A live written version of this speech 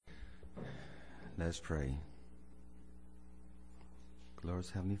Let us pray.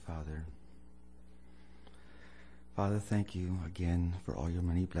 Glorious Heavenly Father, Father, thank you again for all your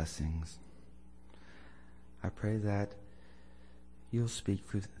many blessings. I pray that you'll speak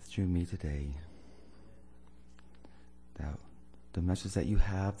through me today. That the message that you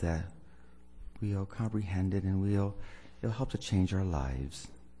have, that we'll comprehend it and it'll help to change our lives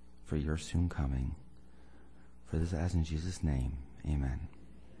for your soon coming. For this as in Jesus' name, amen.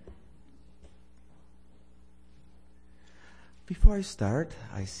 Before I start,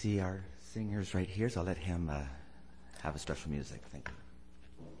 I see our singers right here, so I'll let him have a special music. Thank you.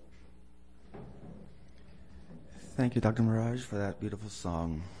 Thank you, Dr. Mirage, for that beautiful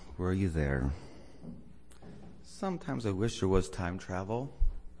song, Were You There? Sometimes I wish there was time travel.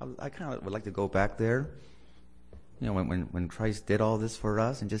 I kind of would like to go back there, when Christ did all this for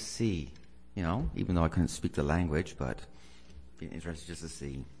us and just see, even though I couldn't speak the language, but be interested just to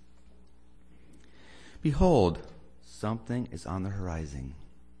see. Behold, something is on the horizon.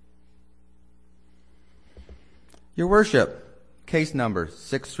 Your worship, case number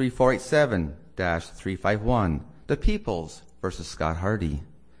 63487-351, The Peoples versus Scott Hardy.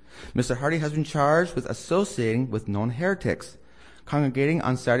 Mr. Hardy has been charged with associating with known heretics, congregating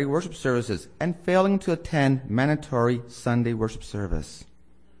on Saturday worship services, and failing to attend mandatory Sunday worship service.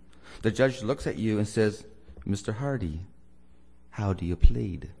 The judge looks at you and says, Mr. Hardy, how do you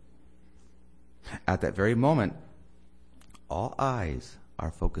plead? At that very moment, all eyes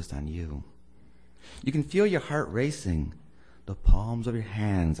are focused on you. You can feel your heart racing. The palms of your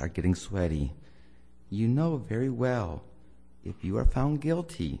hands are getting sweaty. You know very well, if you are found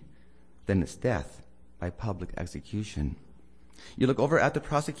guilty, then it's death by public execution. You look over at the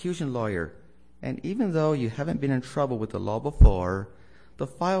prosecution lawyer, and even though you haven't been in trouble with the law before, the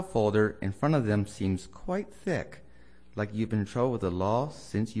file folder in front of them seems quite thick, like you've been in trouble with the law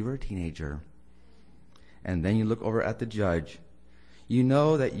since you were a teenager. And then you look over at the judge. You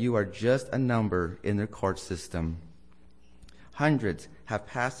know that you are just a number in their court system. Hundreds have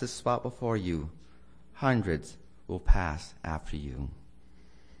passed this spot before you. Hundreds will pass after you.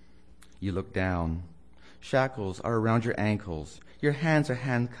 You look down. Shackles are around your ankles. Your hands are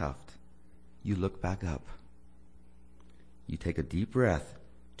handcuffed. You look back up. You take a deep breath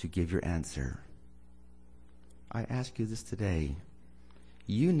to give your answer. I ask you this today.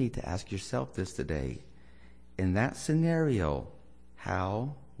 You need to ask yourself this today. In that scenario,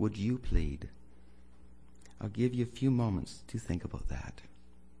 how would you plead? I'll give you a few moments to think about that.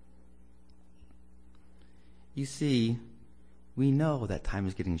 You see, we know that time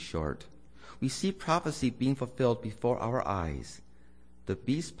is getting short. We see prophecy being fulfilled before our eyes. The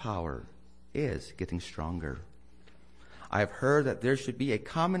beast power is getting stronger. I have heard that there should be a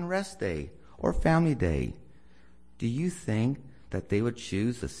common rest day or family day. Do you think that they would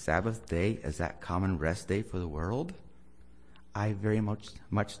choose the Sabbath day as that common rest day for the world? I very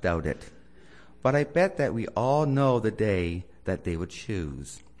much doubt it. But I bet that we all know the day that they would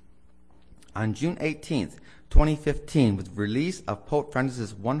choose. On June 18th, 2015, with the release of Pope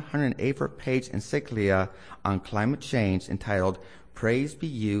Francis' 108th page encyclica on climate change entitled Praise Be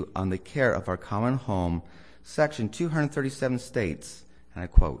You on the Care of Our Common Home, Section 237 states, and I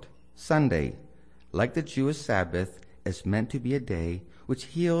quote, Sunday, like the Jewish Sabbath, is meant to be a day which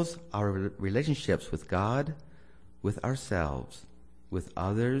heals our relationships with God, with ourselves, with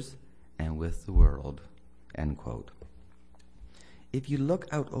others, and with the world, end quote. If you look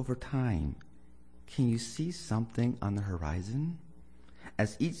out over time, can you see something on the horizon?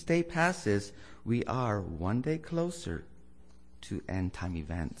 As each day passes, we are one day closer to end time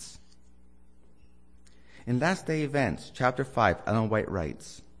events. In Last Day Events, Chapter 5, Ellen White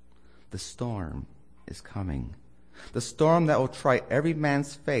writes, The storm is coming. The storm that will try every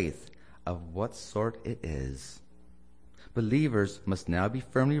man's faith of what sort it is. Believers must now be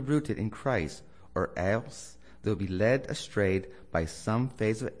firmly rooted in Christ, or else they'll be led astray by some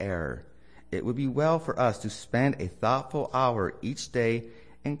phase of error. It would be well for us to spend a thoughtful hour each day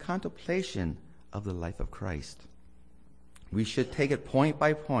in contemplation of the life of Christ. We should take it point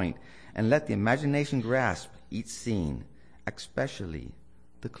by point and let the imagination grasp each scene, especially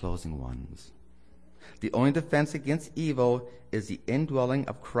the closing ones. The only defense against evil is the indwelling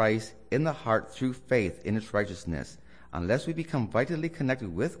of Christ in the heart through faith in its righteousness. Unless we become vitally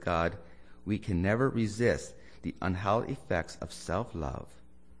connected with God, we can never resist the unhallowed effects of self-love,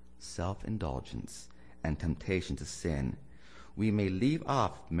 self-indulgence, and temptation to sin. We may leave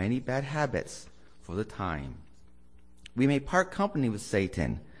off many bad habits for the time. We may part company with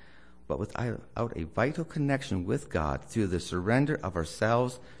Satan, but without a vital connection with God through the surrender of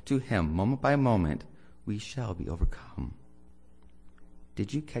ourselves to Him moment by moment, we shall be overcome.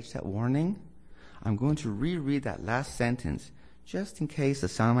 Did you catch that warning? I'm going to reread that last sentence just in case the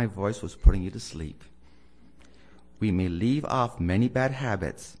sound of my voice was putting you to sleep. We may leave off many bad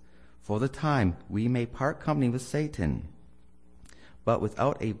habits. For the time, we may part company with Satan. But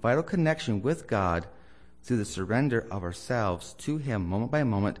without a vital connection with God, through the surrender of ourselves to him moment by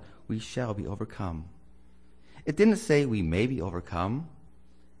moment, we shall be overcome. It didn't say we may be overcome.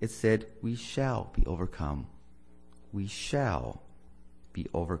 It said we shall be overcome. We shall be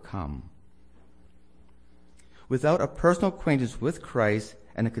overcome. Without a personal acquaintance with Christ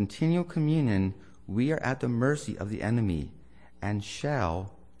and a continual communion, we are at the mercy of the enemy and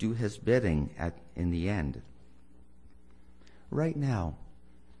shall do his bidding in the end. Right now,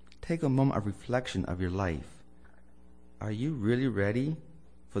 take a moment of reflection of your life. Are you really ready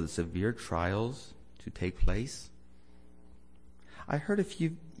for the severe trials to take place? I heard a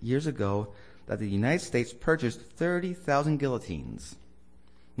few years ago that the United States purchased 30,000 guillotines.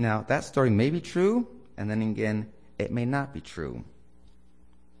 Now, that story may be true, and then again, it may not be true.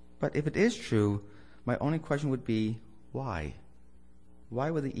 But if it is true, my only question would be, why? Why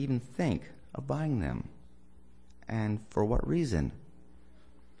would they even think of buying them? And for what reason?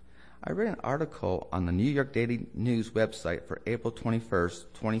 I read an article on the New York Daily News website for April 21st,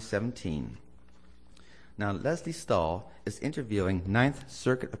 2017. Now, Leslie Stahl is interviewing Ninth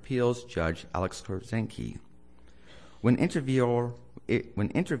Circuit Appeals Judge Alex Korzeniowski. When interviewer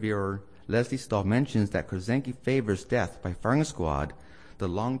Leslie Stahl mentions that Korzeniowski favors death by firing squad, the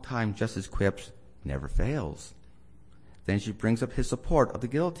longtime justice quips, "Never fails." Then she brings up his support of the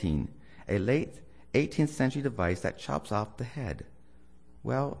guillotine, a late 18th century device that chops off the head.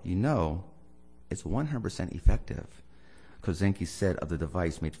 Well, you know, it's 100% effective. Korzeniowski said of the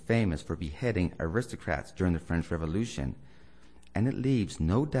device made famous for beheading aristocrats during the French Revolution, and it leaves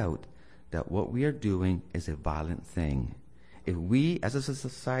no doubt that what we are doing is a violent thing. If we as a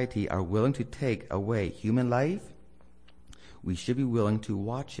society are willing to take away human life, we should be willing to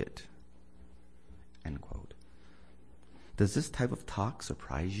watch it. End quote. Does this type of talk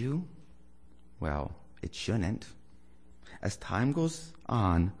surprise you? Well, it shouldn't. As time goes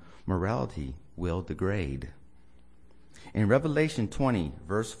on, morality will degrade. In Revelation 20,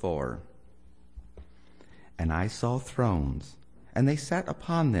 verse 4, "And I saw thrones, and they sat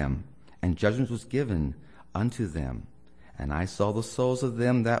upon them, and judgment was given unto them. And I saw the souls of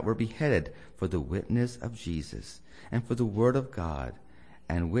them that were beheaded for the witness of Jesus, and for the word of God,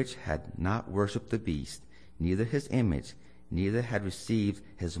 and which had not worshipped the beast, neither his image, neither had received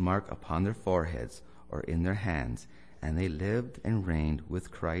his mark upon their foreheads or in their hands, and they lived and reigned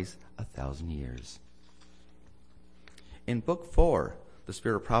with Christ 1,000 years. In Book 4, The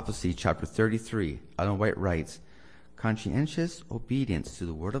Spirit of Prophecy, chapter 33, Ellen White writes, "Conscientious obedience to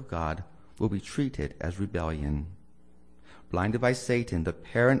the Word of God will be treated as rebellion. Blinded by Satan, the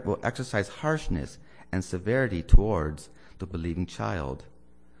parent will exercise harshness and severity towards the believing child.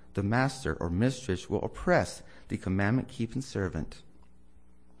 The master or mistress will oppress the commandment-keeping servant.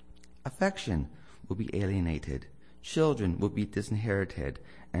 Affection will be alienated. Children will be disinherited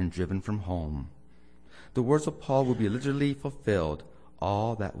and driven from home. The words of Paul will be literally fulfilled.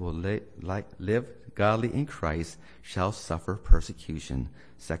 All that will live godly in Christ shall suffer persecution."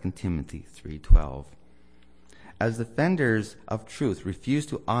 2 Timothy 3:12. As defenders of truth refuse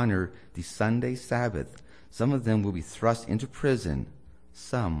to honor the Sunday Sabbath, some of them will be thrust into prison.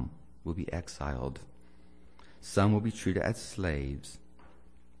 Some will be exiled. Some will be treated as slaves.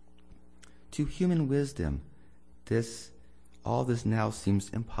 To human wisdom, all this now seems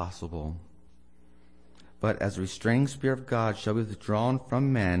impossible. But as the restraining Spirit of God shall be withdrawn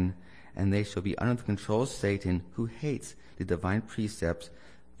from men, and they shall be under the control of Satan, who hates the divine precepts,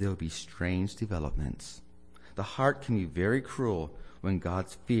 there will be strange developments. The heart can be very cruel when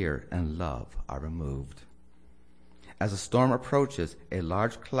God's fear and love are removed. As a storm approaches, a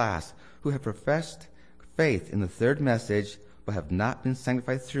large class who have professed faith in the third message but have not been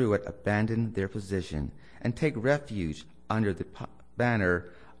sanctified through it abandon their position and take refuge under the banner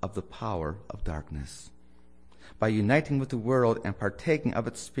of the power of darkness. By uniting with the world and partaking of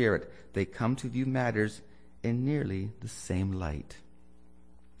its spirit, they come to view matters in nearly the same light.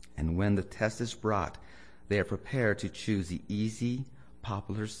 And when the test is brought, they are prepared to choose the easy,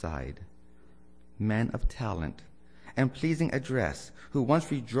 popular side. Men of talent and pleasing address, who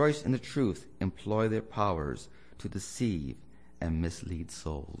once rejoiced in the truth, employ their powers to deceive and mislead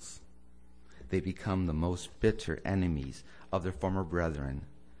souls. They become the most bitter enemies of their former brethren.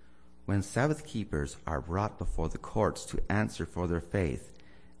 When Sabbath keepers are brought before the courts to answer for their faith,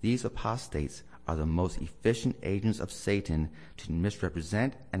 these apostates are the most efficient agents of Satan to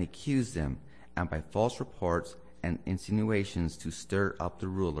misrepresent and accuse them, and by false reports and insinuations to stir up the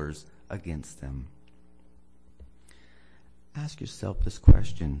rulers against them. Ask yourself this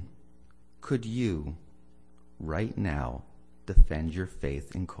question. Could you, right now, defend your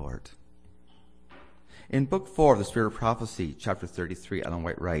faith in court? In Book 4 of the Spirit of Prophecy, chapter 33, Ellen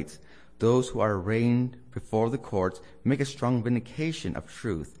White writes, "Those who are arraigned before the courts make a strong vindication of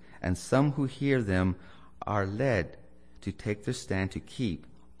truth, and some who hear them are led to take their stand to keep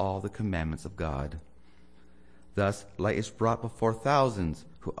all the commandments of God. Thus, light is brought before thousands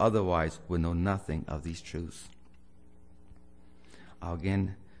who otherwise would know nothing of these truths."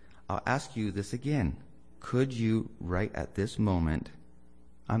 I'll ask you this again. Could you, right at this moment,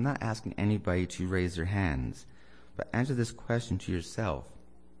 I'm not asking anybody to raise their hands, but answer this question to yourself.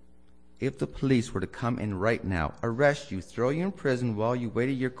 If the police were to come in right now, arrest you, throw you in prison while you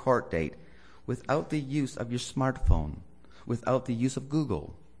waited your court date, without the use of your smartphone, without the use of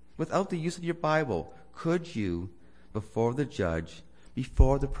Google, without the use of your Bible, could you, before the judge,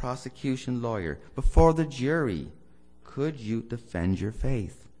 before the prosecution lawyer, before the jury, could you defend your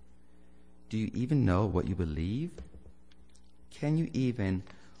faith? Do you even know what you believe? Can you even,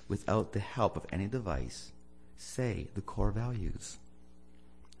 without the help of any device, say the core values?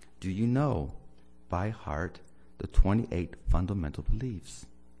 Do you know by heart the 28 fundamental beliefs?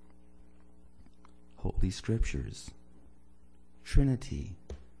 Holy Scriptures, Trinity,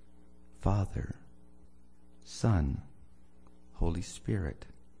 Father, Son, Holy Spirit,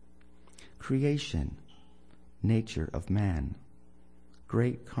 creation, nature of man,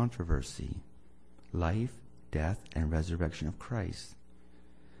 great controversy, life, death, and resurrection of Christ,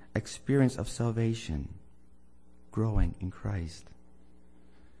 experience of salvation, growing in Christ,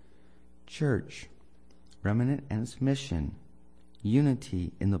 church, remnant and its mission,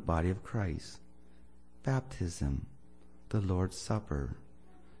 unity in the body of Christ, baptism, the Lord's Supper,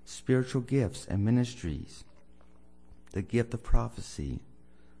 spiritual gifts and ministries, the gift of prophecy,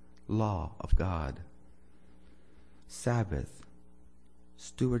 law of God, Sabbath,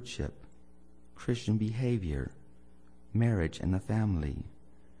 stewardship, Christian behavior, marriage and the family,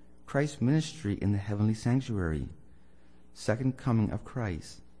 Christ's ministry in the heavenly sanctuary, second coming of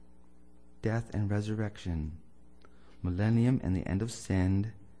Christ, death and resurrection, millennium and the end of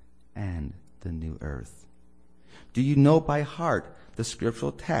sin, and the new earth. Do you know by heart the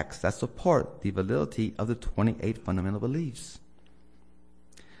scriptural texts that support the validity of the 28 fundamental beliefs?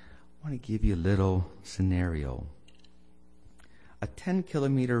 I want to give you a little scenario. A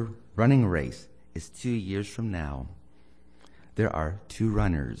 10-kilometer running race is 2 years from now. There are 2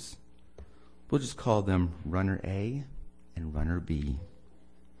 runners. We'll just call them Runner A and Runner B.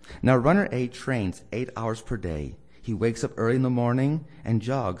 Now, Runner A trains 8 hours per day. He wakes up early in the morning and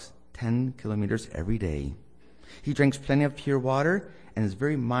jogs 10 kilometers every day. He drinks plenty of pure water and is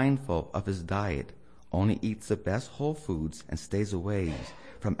very mindful of his diet, only eats the best whole foods and stays away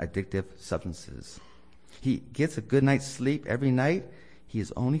from addictive substances. He gets a good night's sleep every night. He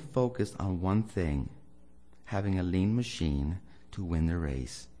is only focused on one thing, having a lean machine to win the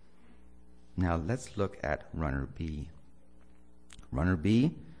race. Now let's look at Runner B. Runner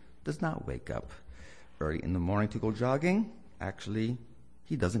B does not wake up early in the morning to go jogging. Actually,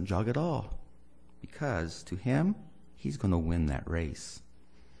 he doesn't jog at all, because to him, he's going to win that race.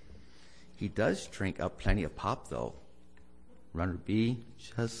 He does drink up plenty of pop, though. Runner B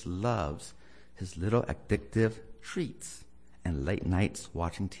just loves his little addictive treats and late nights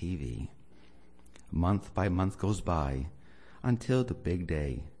watching TV. Month by month goes by until the big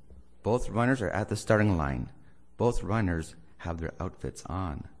day. Both runners are at the starting line. Both runners have their outfits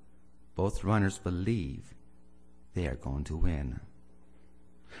on. Both runners believe they are going to win.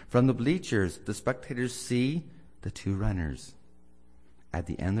 From the bleachers, the spectators see the 2 runners. At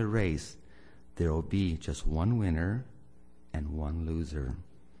the end of the race, there will be just one winner and one loser.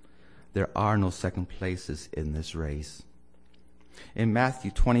 There are no second places in this race. In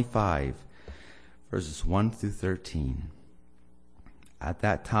Matthew 25, verses 1 through 13, "At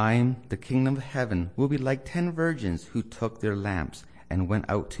that time, the kingdom of heaven will be like 10 virgins who took their lamps and went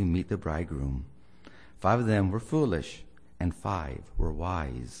out to meet the bridegroom. 5 of them were foolish, and 5 were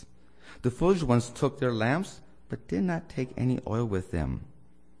wise. The foolish ones took their lamps, but did not take any oil with them.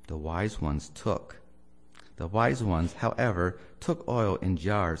 The wise ones, however, took oil in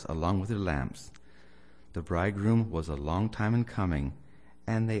jars along with their lamps. The bridegroom was a long time in coming,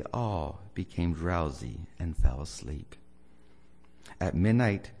 and they all became drowsy and fell asleep. At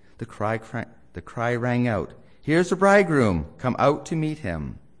midnight, the cry rang out, 'Here's the bridegroom, come out to meet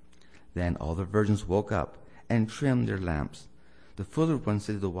him.' Then all the virgins woke up and trimmed their lamps. The foolish ones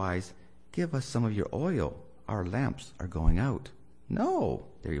said to the wise, 'Give us some of your oil. Our lamps are going out.' 'No,'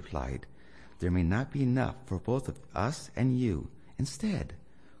 they replied, 'there may not be enough for both of us and you. Instead,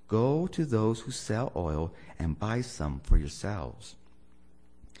 Go to those who sell oil and buy some for yourselves."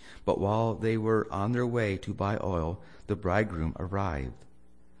 But while they were on their way to buy oil, the bridegroom arrived.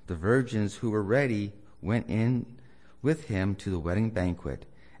 The virgins who were ready went in with him to the wedding banquet,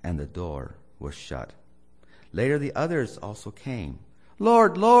 and the door was shut. Later the others also came.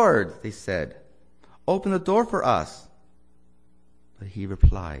 "Lord, Lord," they said, "open the door for us." But he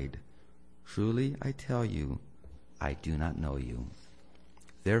replied, "Truly I tell you, I do not know you.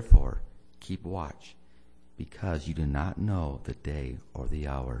 Therefore keep watch, because you do not know the day or the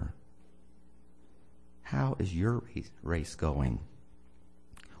hour." How is your race going?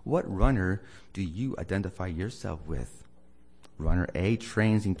 What runner do you identify yourself with? Runner A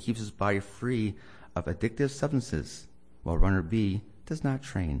trains and keeps his body free of addictive substances, while runner B does not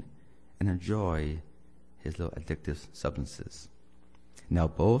train and enjoy his little addictive substances. Now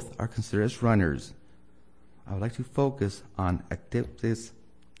both are considered as runners. I would like to focus on addictive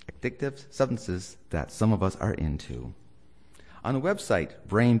substances that some of us are into. On the website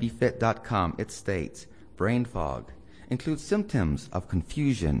brainbefit.com, it states brain fog includes symptoms of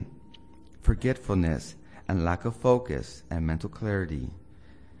confusion, forgetfulness, and lack of focus and mental clarity.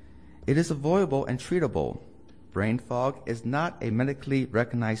 It is avoidable and treatable. Brain fog is not a medically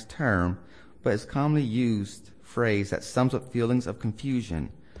recognized term, but is commonly used phrase that sums up feelings of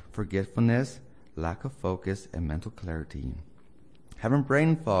confusion, forgetfulness, lack of focus, and mental clarity. Having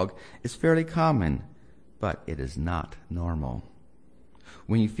brain fog is fairly common, but it is not normal.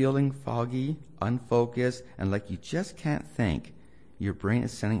 When you're feeling foggy, unfocused, and like you just can't think, your brain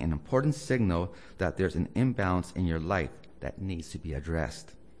is sending an important signal that there's an imbalance in your life that needs to be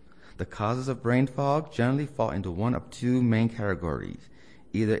addressed. The causes of brain fog generally fall into one of two main categories.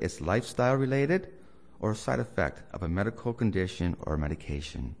 Either it's lifestyle related or a side effect of a medical condition or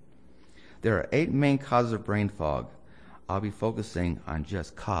medication. There are 8 main causes of brain fog. I'll be focusing on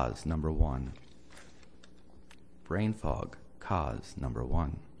just cause number 1. Brain fog, cause number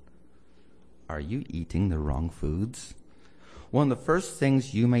 1. Are you eating the wrong foods? One of the first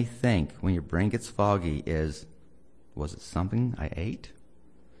things you may think when your brain gets foggy is, was it something I ate?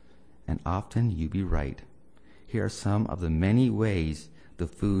 And often you be right. Here are some of the many ways the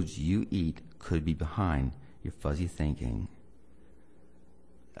foods you eat could be behind your fuzzy thinking.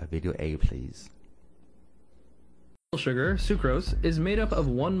 Video A, please. Sugar, sucrose, is made up of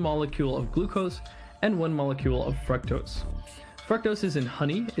 1 molecule of glucose and 1 molecule of fructose. Fructose is in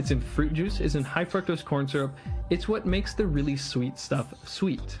honey, it's in fruit juice, it's in high fructose corn syrup. It's what makes the really sweet stuff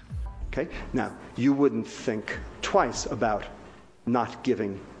sweet. Okay, now you wouldn't think twice about not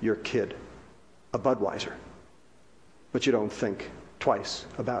giving your kid a Budweiser, but you don't think twice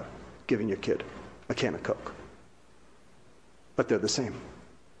about giving your kid a can of Coke. But they're the same.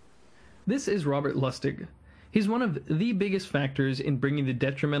 This is Robert Lustig. He's one of the biggest factors in bringing the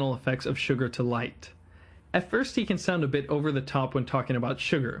detrimental effects of sugar to light. At first, he can sound a bit over the top when talking about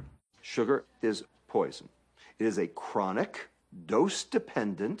sugar. Sugar is poison. It is a chronic,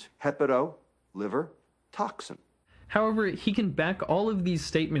 dose-dependent liver toxin. However, he can back all of these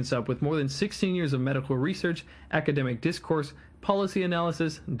statements up with more than 16 years of medical research, academic discourse, policy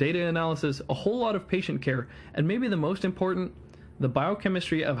analysis, data analysis, a whole lot of patient care, and maybe the most important, the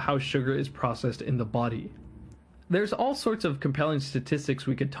biochemistry of how sugar is processed in the body. There's all sorts of compelling statistics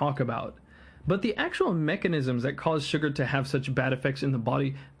we could talk about, but the actual mechanisms that cause sugar to have such bad effects in the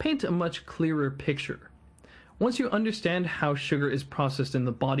body paint a much clearer picture. Once you understand how sugar is processed in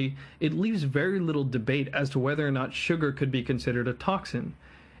the body, it leaves very little debate as to whether or not sugar could be considered a toxin,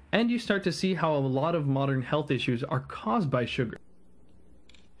 and you start to see how a lot of modern health issues are caused by sugar.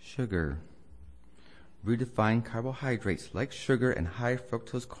 Sugar. Redefined carbohydrates like sugar and high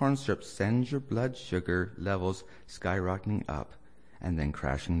fructose corn syrup send your blood sugar levels skyrocketing up and then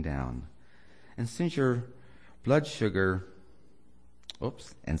crashing down. And since your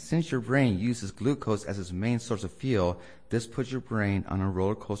brain uses glucose as its main source of fuel, this puts your brain on a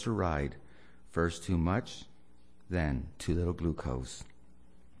roller coaster ride. First too much, then too little glucose.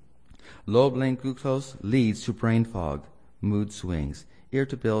 Low blood glucose leads to brain fog, mood swings,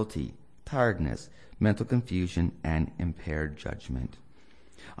 irritability, tiredness, mental confusion, and impaired judgment.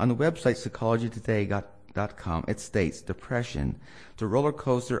 On the website psychologytoday.com, it states depression, the roller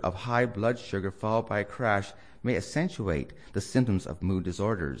coaster of high blood sugar followed by a crash, may accentuate the symptoms of mood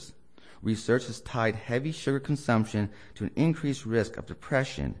disorders. Research has tied heavy sugar consumption to an increased risk of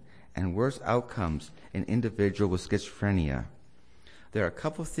depression and worse outcomes in individuals with schizophrenia. There are a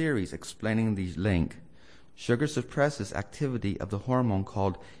couple theories explaining the link. Sugar suppresses activity of the hormone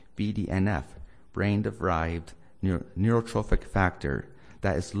called BDNF, brain-derived neurotrophic factor,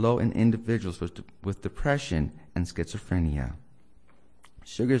 that is low in individuals with depression and schizophrenia.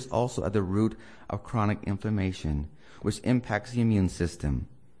 Sugar is also at the root of chronic inflammation, which impacts the immune system,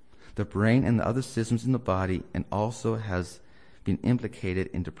 the brain, and the other systems in the body, and also has been implicated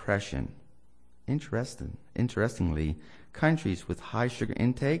in depression. Interestingly, countries with high sugar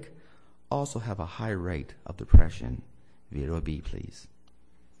intake also have a high rate of depression. Video B, please.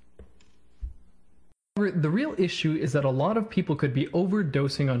 The real issue is that a lot of people could be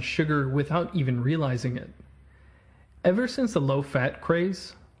overdosing on sugar without even realizing it. Ever since the low-fat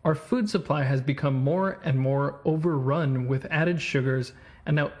craze, our food supply has become more and more overrun with added sugars,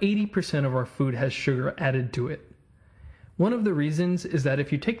 and now 80% of our food has sugar added to it. One of the reasons is that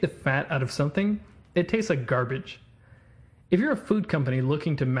if you take the fat out of something, it tastes like garbage. If you're a food company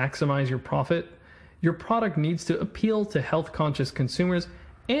looking to maximize your profit, your product needs to appeal to health-conscious consumers,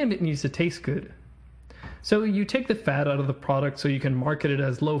 and it needs to taste good. So you take the fat out of the product so you can market it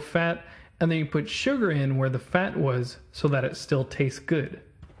as low fat, and then you put sugar in where the fat was so that it still tastes good.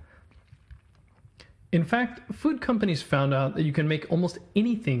 In fact, food companies found out that you can make almost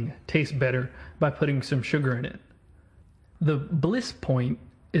anything taste better by putting some sugar in it. The bliss point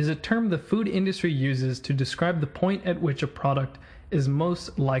is a term the food industry uses to describe the point at which a product is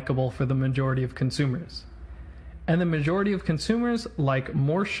most likable for the majority of consumers. And the majority of consumers like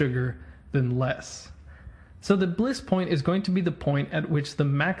more sugar than less. So the bliss point is going to be the point at which the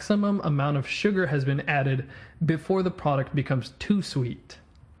maximum amount of sugar has been added before the product becomes too sweet.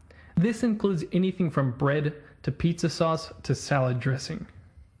 This includes anything from bread to pizza sauce to salad dressing.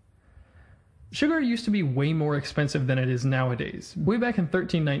 Sugar used to be way more expensive than it is nowadays. Way back in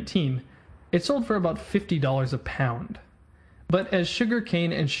 1319, it sold for about $50 a pound. But as sugar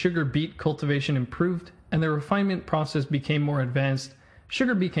cane and sugar beet cultivation improved and the refinement process became more advanced,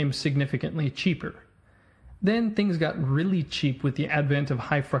 sugar became significantly cheaper. Then things got really cheap with the advent of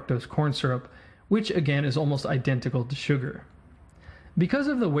high fructose corn syrup, which again is almost identical to sugar. Because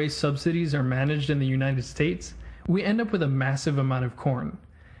of the way subsidies are managed in the United States, we end up with a massive amount of corn.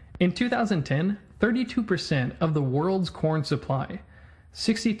 In 2010, 32% of the world's corn supply,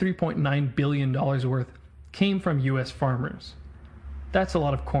 $63.9 billion worth, came from US farmers. That's a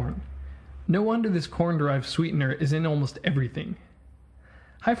lot of corn. No wonder this corn-derived sweetener is in almost everything.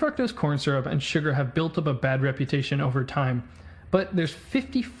 High fructose corn syrup and sugar have built up a bad reputation over time, but there's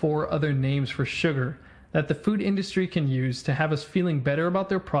 54 other names for sugar that the food industry can use to have us feeling better about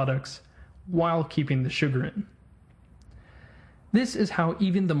their products while keeping the sugar in. This is how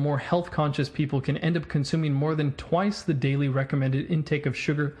even the more health-conscious people can end up consuming more than twice the daily recommended intake of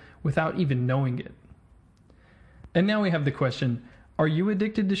sugar without even knowing it. And now we have the question, are you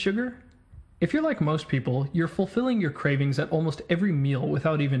addicted to sugar? If you're like most people, you're fulfilling your cravings at almost every meal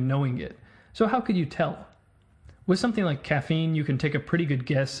without even knowing it. So how could you tell? With something like caffeine, you can take a pretty good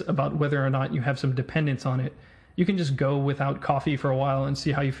guess about whether or not you have some dependence on it. You can just go without coffee for a while and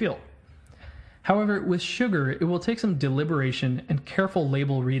see how you feel. However, with sugar, it will take some deliberation and careful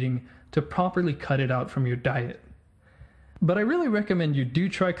label reading to properly cut it out from your diet. But I really recommend you do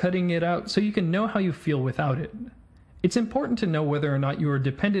try cutting it out so you can know how you feel without it. It's important to know whether or not you are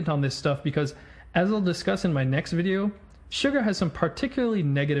dependent on this stuff because, as I'll discuss in my next video, sugar has some particularly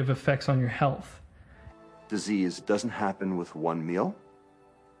negative effects on your health. Disease doesn't happen with one meal,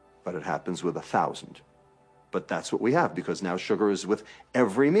 but it happens with 1,000. But that's what we have because now sugar is with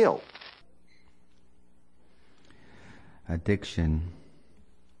every meal. Addiction.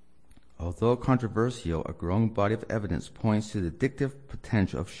 Although controversial, a growing body of evidence points to the addictive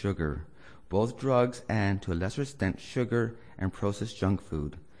potential of sugar. Both drugs and, to a lesser extent, sugar and processed junk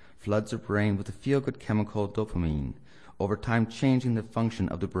food floods the brain with the feel-good chemical dopamine, over time changing the function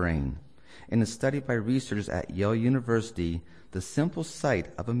of the brain. In a study by researchers at Yale University, the simple sight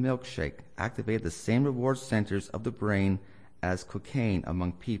of a milkshake activated the same reward centers of the brain as cocaine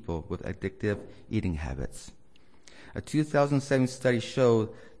among people with addictive eating habits. A 2007 study showed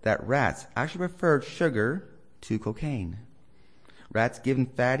that rats actually preferred sugar to cocaine. Rats given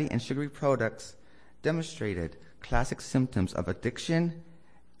fatty and sugary products demonstrated classic symptoms of addiction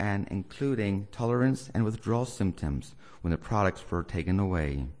and including tolerance and withdrawal symptoms when the products were taken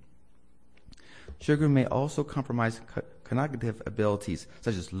away. Sugar may also compromise cognitive abilities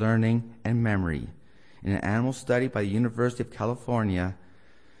such as learning and memory. In an animal study by the University of California,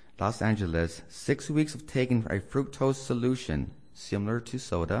 Los Angeles, 6 weeks of taking a fructose solution, similar to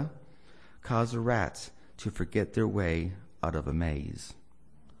soda, caused the rats to forget their way out of a maze.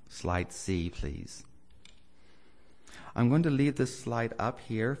 Slide C, please. I'm going to leave this slide up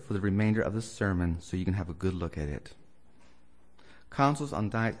here for the remainder of the sermon so you can have a good look at it. Counsels on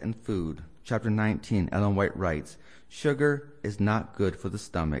Diet and Food, Chapter 19, Ellen White writes, sugar is not good for the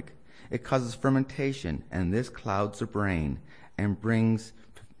stomach. It causes fermentation, and this clouds the brain and brings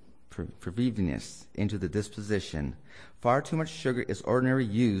perverseness into the disposition. Far too much sugar is ordinarily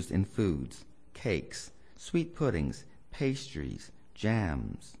used in foods, cakes, sweet puddings, pastries,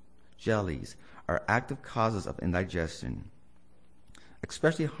 jams, jellies are active causes of indigestion.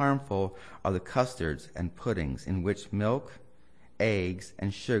 Especially harmful are the custards and puddings in which milk, eggs,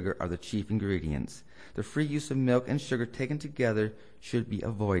 and sugar are the chief ingredients. The free use of milk and sugar taken together should be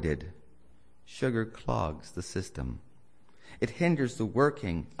avoided. Sugar clogs the system. It hinders the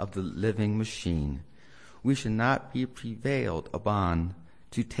working of the living machine. We should not be prevailed upon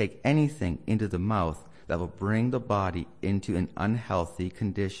to take anything into the mouth that will bring the body into an unhealthy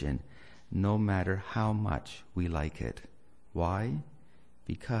condition, no matter how much we like it. Why?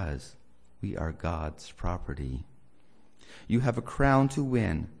 Because we are God's property. You have a crown to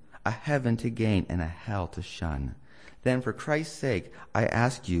win, a heaven to gain, and a hell to shun. Then for Christ's sake, I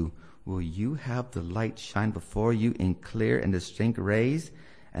ask you, will you have the light shine before you in clear and distinct rays,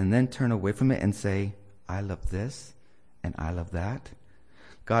 and then turn away from it and say, I love this and I love that?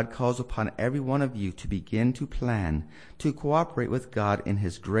 God calls upon every one of you to begin to plan, to cooperate with God in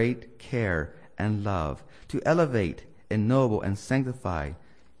his great care and love, to elevate, ennoble, and sanctify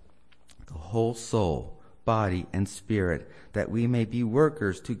the whole soul, body, and spirit, that we may be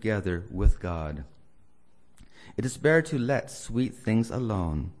workers together with God. It is better to let sweet things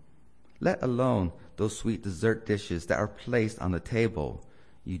alone. Let alone those sweet dessert dishes that are placed on the table.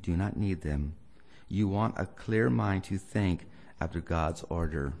 You do not need them. You want a clear mind to think after God's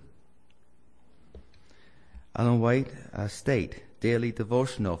order. Ellen White State Daily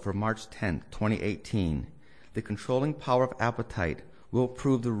Devotional for March 10, 2018. The controlling power of appetite will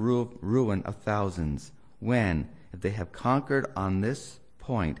prove the ruin of thousands when, if they have conquered on this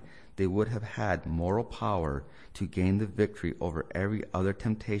point, they would have had moral power to gain the victory over every other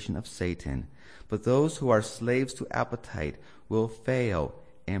temptation of Satan. But those who are slaves to appetite will fail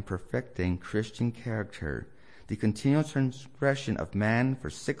in perfecting Christian character. The continual transgression of man for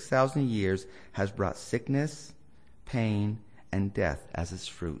 6,000 years has brought sickness, pain, and death as its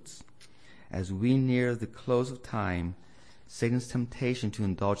fruits. As we near the close of time, Satan's temptation to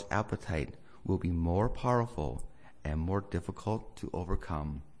indulge appetite will be more powerful and more difficult to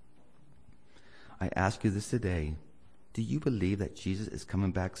overcome. I ask you this today. Do you believe that Jesus is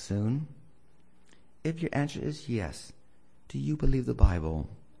coming back soon? If your answer is yes, do you believe the Bible?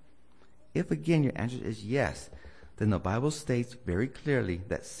 If again your answer is yes, then the Bible states very clearly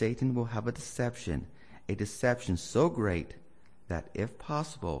that Satan will have a deception so great that, if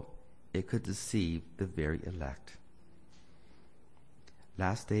possible, it could deceive the very elect.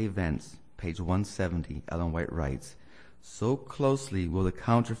 Last Day Events, page 170, Ellen White writes, so closely will the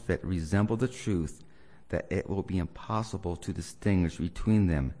counterfeit resemble the truth that it will be impossible to distinguish between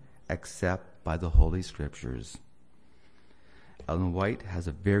them except by the Holy Scriptures. Ellen White has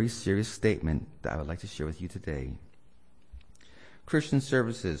a very serious statement that I would like to share with you today. Christian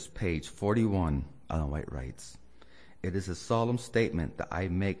Services, page 41, Ellen White writes, it is a solemn statement that I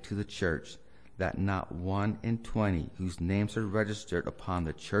make to the church that not 1 in 20 whose names are registered upon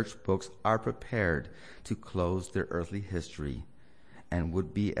the church books are prepared to close their earthly history, and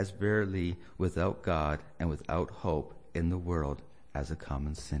would be as verily without God and without hope in the world as a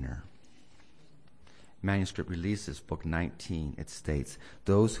common sinner. Manuscript Releases, Book 19, it states,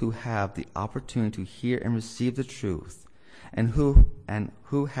 those who have the opportunity to hear and receive the truth, and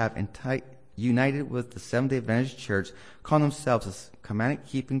who have united with the Seventh-day Adventist Church, call themselves as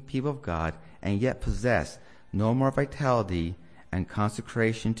commandment-keeping people of God, and yet possess no more vitality and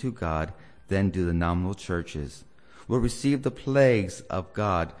consecration to God than do the nominal churches, will receive the plagues of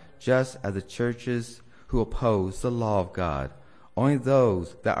God just as the churches who oppose the law of God. Only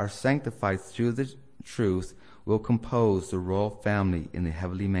those that are sanctified through the truth will compose the royal family in the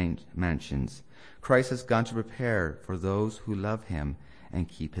heavenly mansions. Christ has gone to prepare for those who love him and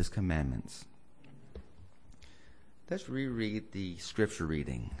keep his commandments. Let's reread the scripture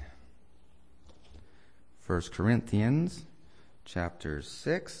reading. 1 Corinthians chapter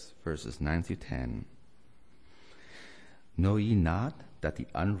 6, verses 9 through 10. Know ye not that the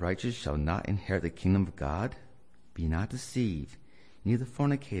unrighteous shall not inherit the kingdom of God? Be not deceived, neither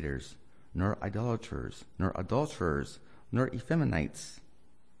fornicators, nor idolaters, nor adulterers, nor effeminates.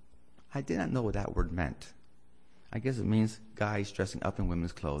 I did not know what that word meant. I guess it means guys dressing up in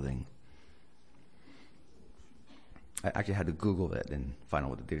women's clothing. I actually had to Google it and find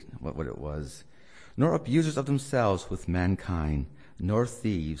out what it was. Nor abusers of themselves with mankind, nor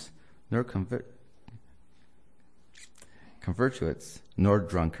thieves, nor convertuits, nor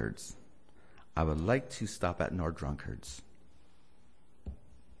drunkards. I would like to stop at nor drunkards.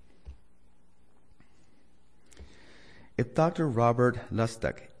 If Dr. Robert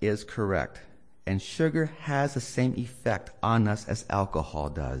Lustig is correct, and sugar has the same effect on us as alcohol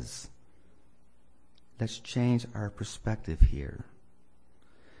does, let's change our perspective here.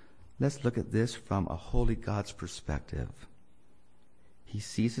 Let's look at this from a holy God's perspective. He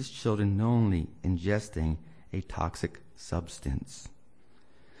sees his children knowingly ingesting a toxic substance,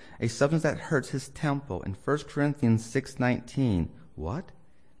 a substance that hurts his temple. In 1 Corinthians 6:19, what?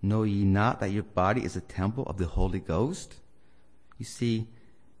 Know ye not that your body is a temple of the Holy Ghost? You see,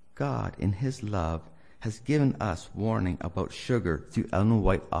 God, in his love, has given us warning about sugar through Ellen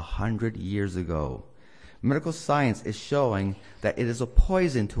White 100 years ago. Medical science is showing that it is a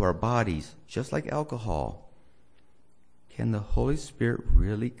poison to our bodies, just like alcohol. Can the Holy Spirit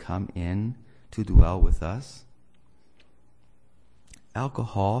really come in to dwell with us?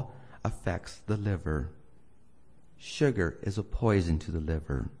 Alcohol affects the liver. Sugar is a poison to the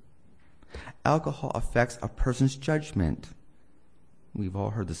liver. Alcohol affects a person's judgment. We've all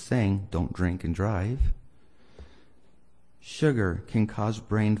heard the saying, don't drink and drive. Sugar can cause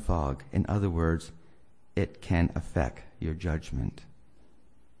brain fog. In other words, it can affect your judgment.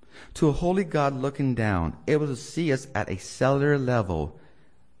 To a holy God looking down, able to see us at a cellular level,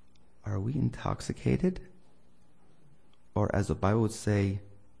 are we intoxicated? Or as the Bible would say,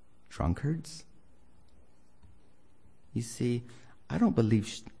 drunkards? You see, I don't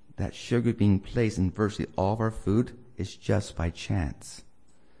believe that sugar being placed in virtually all of our food is just by chance.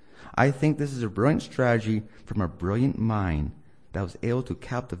 I think this is a brilliant strategy from a brilliant mind that was able to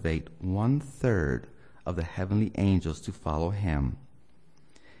captivate 1/3 of the heavenly angels to follow him.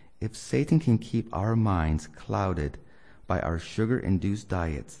 If Satan can keep our minds clouded by our sugar-induced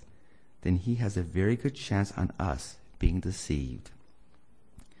diets, then he has a very good chance on us being deceived.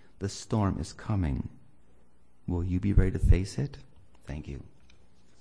 The storm is coming. Will you be ready to face it? Thank you.